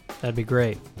 That'd be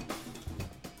great.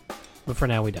 But for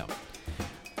now, we don't.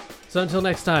 So until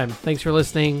next time, thanks for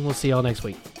listening. We'll see y'all next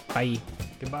week. Bye.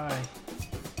 Goodbye.